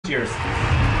Cheers.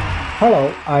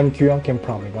 Hello, I'm Gyuyoung Kim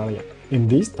from Igalia. In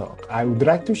this talk, I would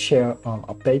like to share an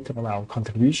update on our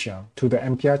contribution to the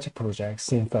MPArch project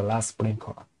since the last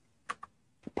BlinkOn.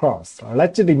 First,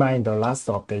 let's remind the last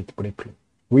update briefly.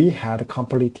 We had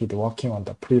completed working on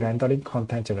the pre-rendering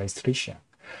content restriction.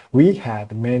 We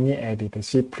had many added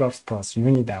C++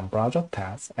 unit and browser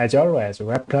tests as well as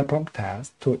web platform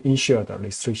tests to ensure the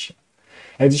restriction.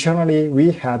 Additionally,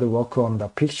 we had worked on the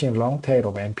fixing long tail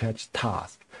of MPArch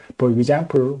tasks. For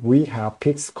example, we have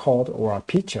fixed code or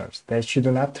features that should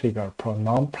not trigger for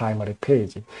non-primary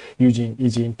page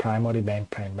using primary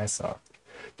mainframe method.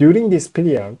 During this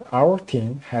period, our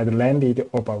team had landed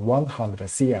over 100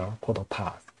 CL for the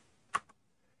task.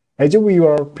 As we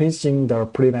were finishing the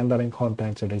pre-rendering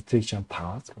content restriction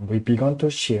task, we began to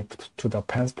shift to the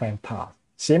PenseFrame task.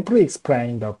 Simply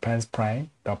explain the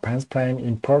PenseFrame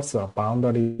imports a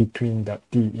boundary between the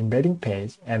embedding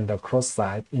page and the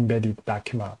cross-site embedded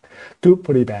document to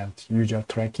prevent user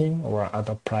tracking or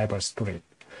other private script.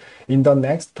 In the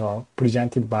next talk,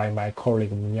 presented by my colleague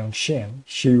Gyuyoung Kim,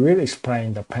 she will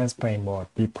explain the PenseFrame more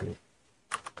deeply.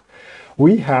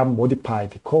 We have modified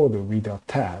the code with a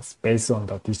test based on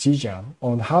the decision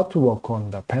on how to work on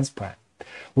the PenseFrame.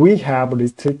 We have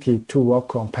restricted to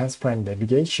work on PenseFrame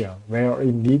navigation where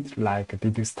it needs like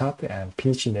did start and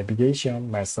finish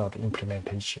navigation method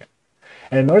implementation.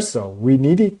 And also, we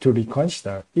needed to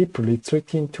reconsider if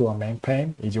restricting to a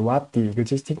mainframe is what the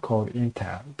existing code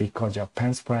intends because your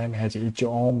PenseFrame has its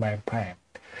own mainframe.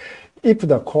 If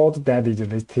the code that is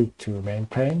restricted to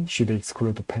mainframe should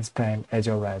exclude PenseFrame as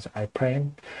well as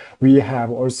iframe, we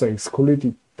have also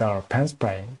excluded the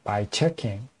PenseFrame by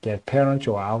checking get parent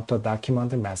or author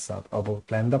document method of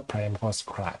renderFrame host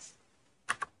class.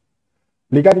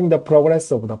 Regarding the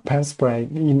progress of the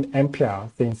PenseFrame in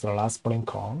MPArch since the last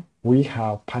BlinkOn, we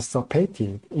have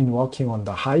participated in working on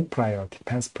the high priority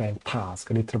PenseFrame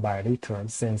task little by little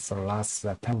since last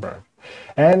September.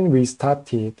 And we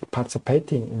started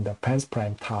participating in the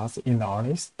PenseFrame task in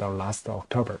earnest the last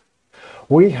October.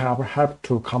 We have helped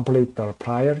to complete the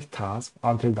priority task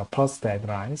until the first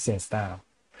deadline since then.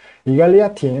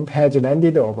 Igalia team has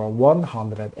landed over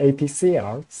 180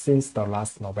 CL since the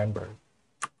last November.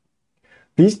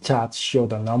 These charts show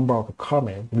the number of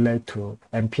comments related to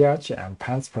MPArch and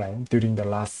PenseFrame during the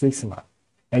last 6 months.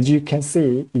 As you can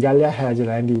see, Igalia has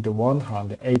landed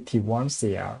 181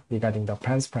 CL regarding the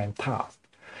PenseFrame task.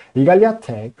 Igalia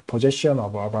takes possession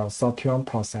of about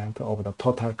 31% of the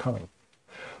total comment.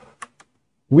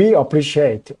 We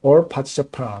appreciate all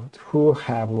participants who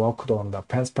have worked on the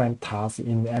PenseFrame task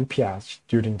in MPArch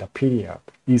during the period.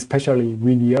 Especially,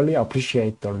 we really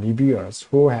appreciate the reviewers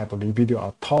who have reviewed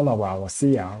a ton of our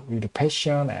CR with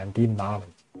passion and deep knowledge.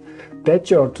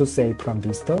 That's all to say from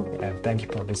this talk, and thank you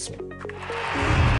for listening.